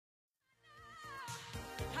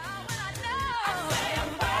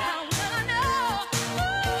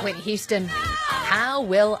Whitney Houston, how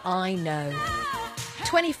will I know?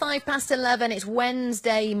 25 past 11, it's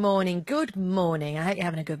Wednesday morning. Good morning. I hope you're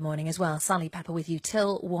having a good morning as well. Sally Pepper with you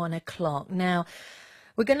till 1 o'clock. Now,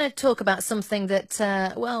 we're going to talk about something that,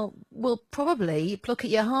 well, will probably pluck at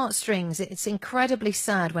your heartstrings. It's incredibly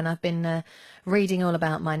sad when I've been reading all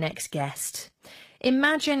about my next guest.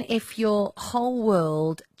 Imagine if your whole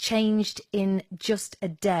world changed in just a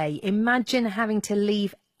day. Imagine having to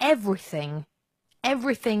leave everything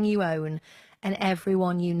you own and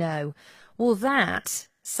everyone you know. Well, that,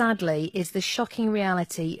 sadly, is the shocking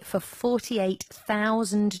reality for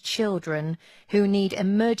 48,000 children who need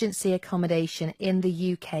emergency accommodation in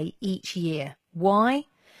the UK each year. Why?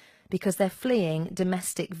 Because they're fleeing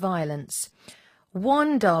domestic violence.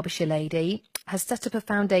 One Derbyshire lady has set up a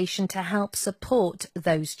foundation to help support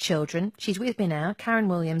those children. She's with me now. Karen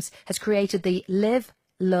Williams has created the Live,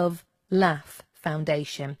 Love, Laugh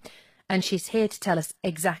Foundation. And she's here to tell us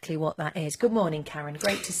exactly what that is. Good morning, Karen.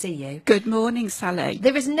 Great to see you. Good morning, Sally.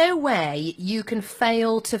 There is no way you can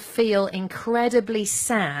fail to feel incredibly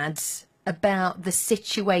sad about the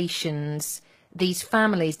situations these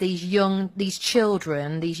families, these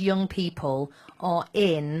children, these young people are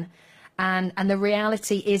in. And the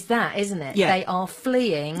reality is that, isn't it? Yeah. They are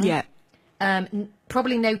fleeing. Yeah.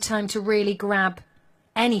 Probably no time to really grab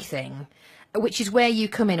anything, which is where you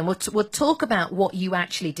come in, and we'll talk about what you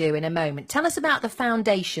actually do in a moment. Tell us about the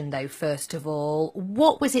foundation, though, first of all.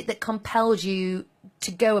 What was it that compelled you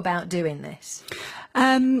to go about doing this?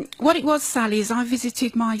 What it was, Sally, is I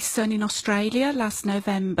visited my son in Australia last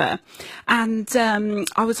November, and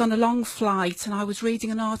I was on a long flight, and I was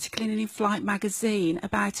reading an article in an in-flight magazine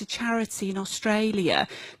about a charity in Australia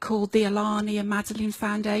called the Alani and Madeline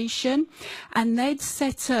Foundation, and they'd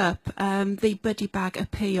set up the Buddy Bag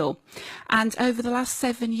Appeal, and over the last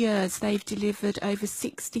 7 years they've delivered over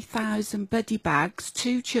 60,000 buddy bags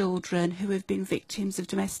to children who have been victims of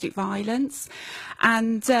domestic violence.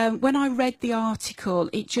 And when I read the article,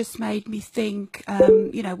 it just made me think,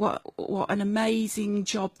 you know, what an amazing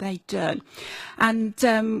job they'd done. And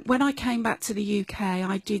when I came back to the UK,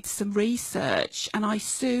 I did some research, and I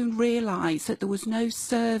soon realised that there was no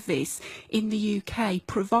service in the UK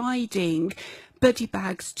providing buddy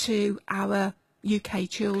bags to our UK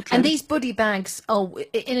children. And these buddy bags,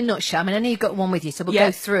 in a nutshell, I mean, I know you've got one with you, so we'll go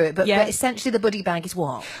through it, but essentially the buddy bag is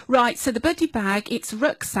what? Right, so the buddy bag, it's a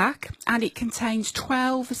rucksack, and it contains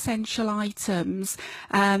 12 essential items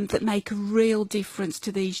that make a real difference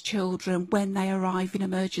to these children when they arrive in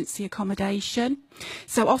emergency accommodation.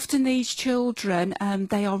 So often these children,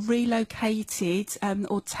 they are relocated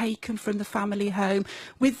or taken from the family home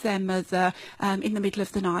with their mother in the middle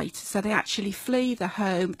of the night. So they actually flee the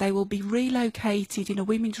home. They will be relocated in a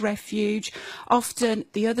women's refuge, often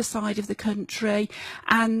the other side of the country,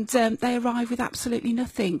 and they arrive with absolutely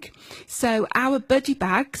nothing. So our buddy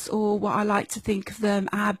bags, or what I like to think of them,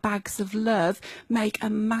 our bags of love, make a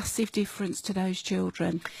massive difference to those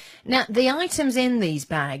children. Now, the items in these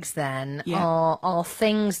bags then are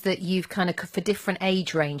things that you've kind of, for different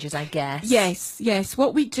age ranges, I guess. Yes.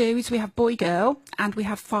 What we do is we have boy, girl, and we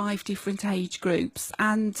have 5 different age groups.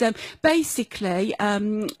 And basically,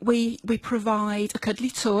 we provide a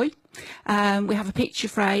cuddly toy. We have a picture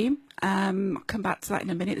frame. I'll come back to that in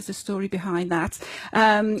a minute. There's a story behind that.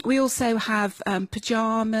 We also have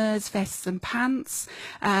pyjamas, vests and pants.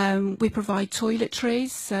 We provide toiletries,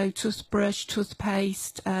 so toothbrush,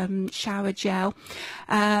 toothpaste, shower gel,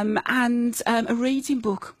 and a reading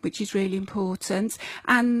book, which is really important,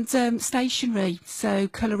 and stationery, so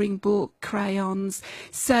colouring book, crayons.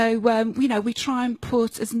 So, you know, we try and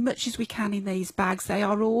put as much as we can in these bags. They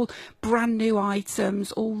are all brand new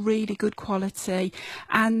items, all really good quality,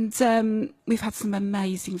 and we've had some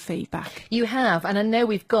amazing feedback. You have, and I know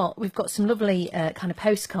we've got some lovely kind of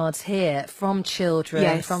postcards here from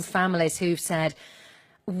children, from families who've said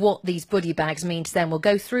what these buddy bags mean to them. We'll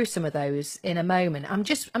go through some of those in a moment. I'm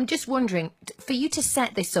just wondering, for you to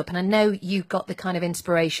set this up, and I know you got the kind of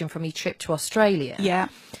inspiration from your trip to Australia. Yeah.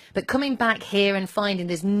 But coming back here and finding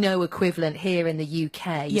there's no equivalent here in the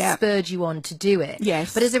UK spurred you on to do it.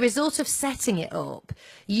 Yes. But as a result of setting it up,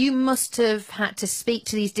 you must have had to speak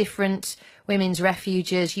to these different women's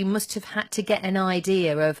refuges. You must have had to get an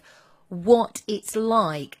idea of what it's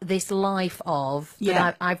like, this life of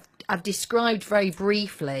that I've described very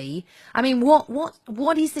briefly. I mean,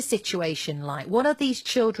 what is the situation like? What are these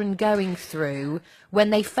children going through when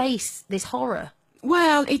they face this horror?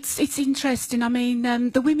 Well, it's interesting. I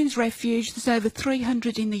mean, the Women's Refuge, there's over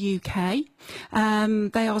 300 in the UK.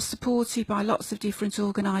 They are supported by lots of different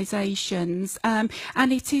organisations, and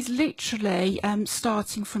it is literally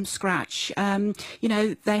starting from scratch. You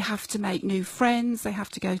know, they have to make new friends, they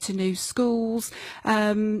have to go to new schools,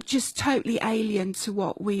 just totally alien to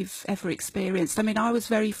what we've ever experienced. I mean, I was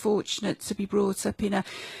very fortunate to be brought up in a,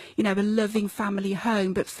 you know, a loving family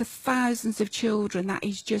home, but for thousands of children, that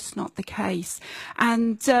is just not the case.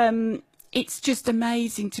 And it's just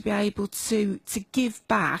amazing to be able to give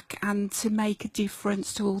back and to make a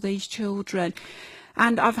difference to all these children.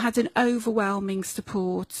 And I've had an overwhelming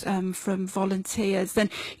support from volunteers. And,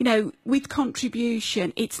 you know, with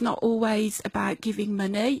contribution, it's not always about giving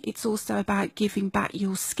money. It's also about giving back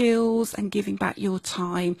your skills and giving back your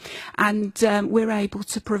time. And we're able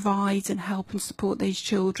to provide and help and support these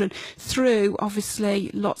children through,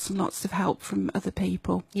 obviously, lots and lots of help from other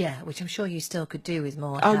people. Yeah, which I'm sure you still could do with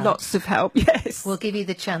more Oh, help. lots of help, yes. We'll give you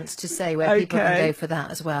the chance to say where people can go for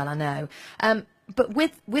that as well, I know. But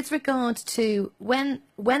with regard to when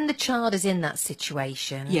the child is in that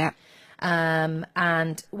situation, Yeah.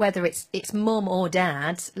 and whether it's mum or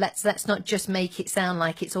dad, let's not just make it sound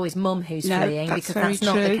like it's always mum who's fleeing, because that's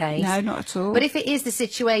not the case. No, not at all. But if it is the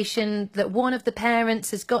situation that one of the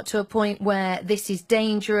parents has got to a point where this is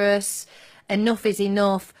dangerous, enough is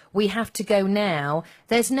enough, we have to go now,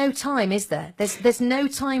 there's no time, is there? There's no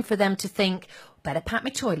time for them to think, better pack my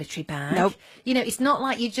toiletry bag. Nope. You know, it's not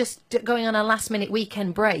like you're just going on a last-minute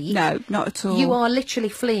weekend break. No, not at all. You are literally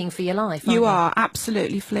fleeing for your life, aren't you? You are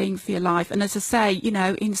absolutely fleeing for your life. And as I say, you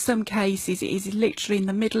know, in some cases it is literally in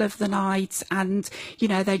the middle of the night, and, you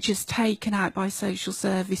know, they're just taken out by social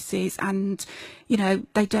services, and, you know,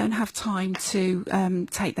 they don't have time to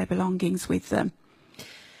take their belongings with them.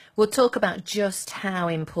 We'll talk about just how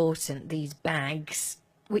important these bags,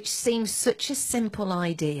 which seems such a simple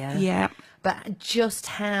idea. Yeah. But just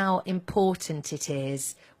how important it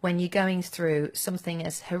is when you're going through something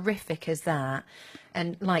as horrific as that.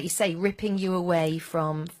 And like you say, ripping you away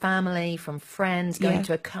from family, from friends, going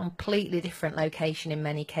to a completely different location in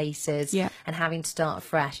many cases, and having to start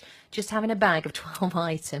afresh. Just having a bag of 12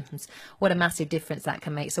 items, what a massive difference that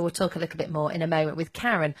can make. So we'll talk a little bit more in a moment with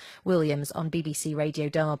Karen Williams on BBC Radio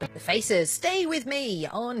Derby. The Faces, stay with me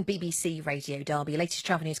on BBC Radio Derby. Latest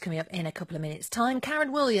travel news coming up in a couple of minutes' time.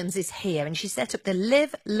 Karen Williams is here, and she set up the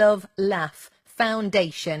Live, Love, Laugh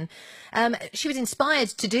Foundation. She was inspired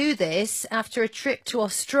to do this after a trip to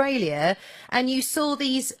Australia, and you saw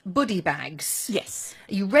these buddy bags. Yes.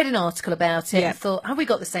 You read an article about it and thought, have we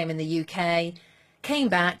got the same in the UK? Came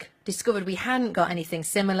back, discovered we hadn't got anything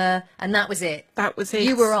similar, and that was it. That was it.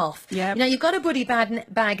 You were off. Yeah. Now, you've got a buddy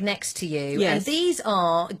bag next to you, Yes. and these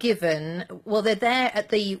are given, well, they're there at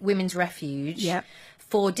the Women's Refuge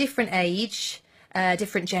for different age,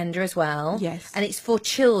 different gender as well. Yes. And it's for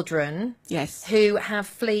children Yes. who have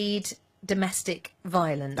fled domestic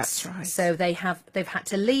violence. That's right. So they've had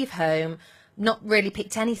to leave home, not really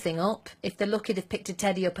picked anything up. If they're lucky, they've picked a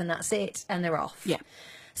teddy up and that's it, and they're off. Yeah.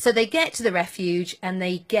 So they get to the refuge and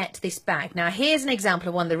they get this bag. Now, here's an example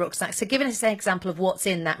of one of the rucksacks. So give us an example of what's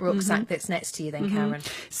in that rucksack that's next to you then, Karen.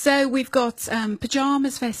 So we've got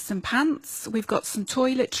pyjamas, vests and pants. We've got some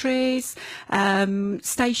toiletries,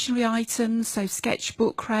 stationery items, so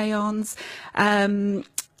sketchbook, crayons, a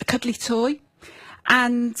cuddly toy.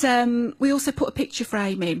 And we also put a picture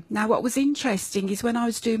frame in. Now, what was interesting is when I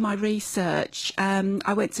was doing my research,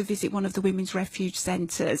 I went to visit one of the women's refuge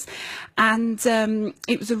centres, and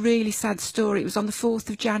it was a really sad story. It was on the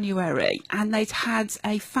 4th of January, and they'd had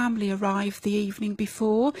a family arrive the evening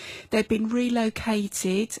before. They'd been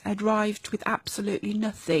relocated, arrived with absolutely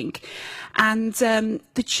nothing, and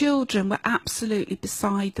the children were absolutely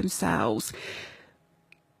beside themselves.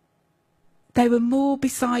 They were more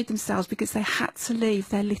beside themselves because they had to leave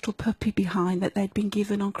their little puppy behind that they'd been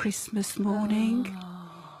given on Christmas morning.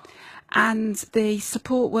 And the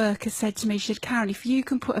support worker said to me, she said, Karen, if you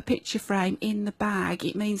can put a picture frame in the bag,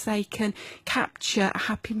 it means they can capture a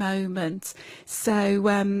happy moment. So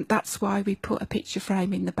that's why we put a picture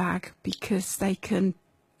frame in the bag, because they can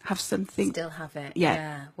have something. Still have it.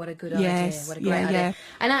 Yeah. What a good Yes. idea. What a great idea. Yeah.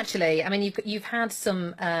 And actually, I mean, you've had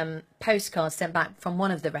some postcards sent back from one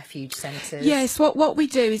of the refuge centres. Yes, what we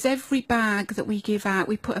do is every bag that we give out,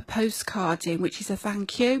 we put a postcard in, which is a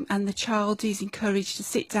thank you, and the child is encouraged to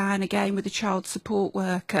sit down again with the child support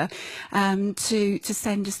worker to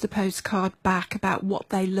send us the postcard back about what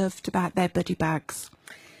they loved about their buddy bags.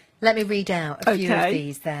 Let me read out a few of Okay.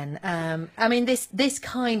 these then. I mean, this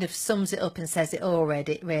kind of sums it up and says it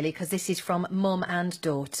already, really, because this is from mum and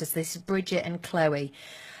daughters. This is Bridget and Chloe.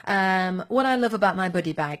 What I love about my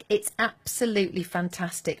buddy bag, it's absolutely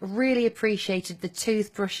fantastic. Really appreciated the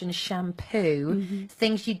toothbrush and shampoo,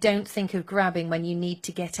 things you don't think of grabbing when you need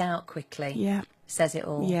to get out quickly. Yeah. Says it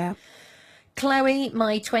all. Yeah. Chloe,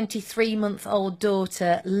 my 23-month-old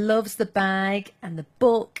daughter, loves the bag and the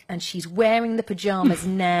book, and she's wearing the pyjamas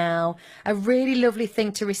now. A really lovely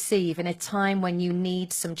thing to receive in a time when you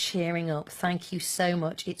need some cheering up. Thank you so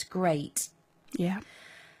much. It's great. Yeah.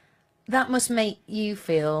 That must make you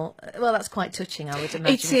feel, well, that's quite touching, I would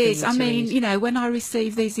imagine. It is. I mean, you know, when I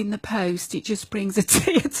receive these in the post, it just brings a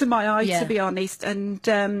tear to my eye, Yeah. to be honest. And,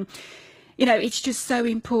 you know, it's just so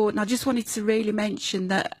important. I just wanted to really mention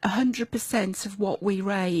that 100% of what we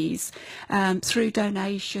raise through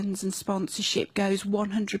donations and sponsorship goes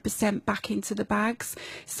 100% back into the bags.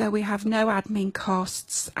 So we have no admin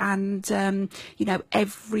costs, and, you know,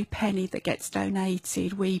 every penny that gets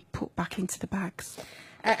donated, we put back into the bags.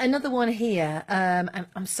 Another one here.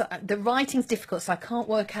 I'm so, the writing's difficult, so I can't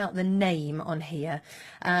work out the name on here.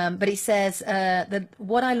 But it says that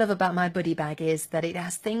what I love about my buddy bag is that it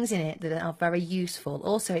has things in it that are very useful.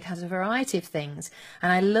 Also, it has a variety of things,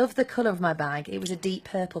 and I love the colour of my bag. It was a deep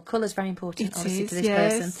purple. Colour's very important, obviously, to this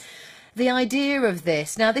person. The idea of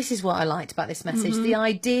this, now this is what I liked about this message. The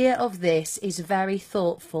idea of this is very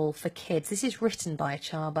thoughtful for kids. This is written by a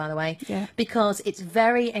child, by the way, because it's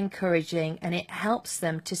very encouraging and it helps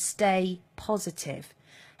them to stay positive.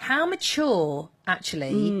 How mature,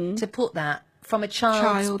 actually, to put that from a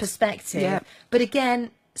child's perspective. Yeah. But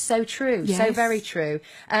again, so true, so Yes. very true.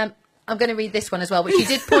 I'm going to read this one as well, but you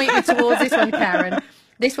did point me towards this one, Karen.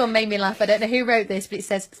 This one made me laugh. I don't know who wrote this, but it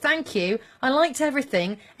says, "Thank you. I liked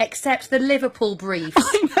everything except the Liverpool briefs."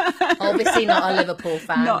 Obviously not a Liverpool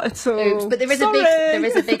fan. Not at all. Oops, but there is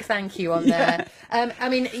a big thank you on there. I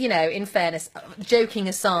mean, you know, in fairness, joking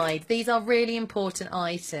aside, these are really important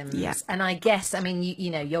items. Yeah. And I guess, I mean,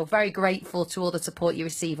 you know, you're very grateful to all the support you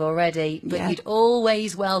receive already, but Yeah. you'd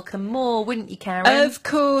always welcome more, wouldn't you, Karen? Of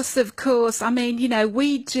course, of course. I mean, you know,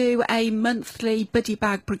 we do a monthly buddy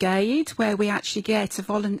bag brigade where we actually get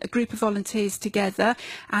a group of volunteers together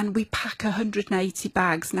and we pack 180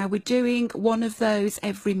 bags. Now, we're doing one of those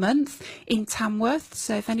every month in Tamworth,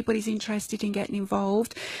 so if anybody's interested in getting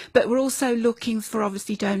involved. But we're also looking for,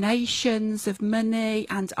 obviously, donations of money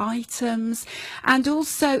and items. And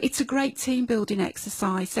also, it's a great team building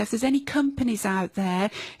exercise. So if there's any companies out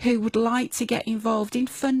there who would like to get involved in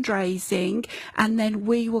fundraising, and then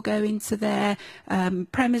we will go into their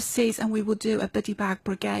premises and we will do a buddy bag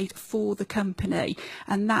brigade for the company.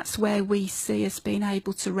 And that's where we see us being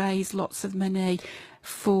able to raise lots of money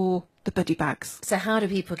for the buddy bags. So how do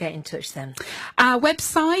people get in touch then? Our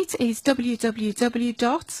website is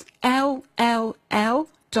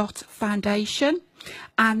www.LLL.foundation,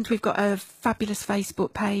 and we've got a fabulous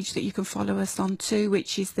Facebook page that you can follow us on too,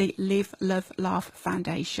 which is the Live, Love, Laugh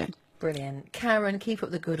Foundation. Brilliant. Karen, keep up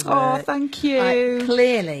the good work. Oh, thank you.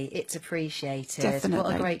 Clearly, it's appreciated. Definitely.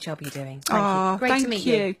 What a great job you're doing. Thank you. Great thank to meet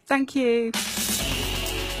you. Thank you.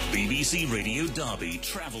 BBC Radio Derby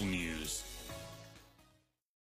Travel News.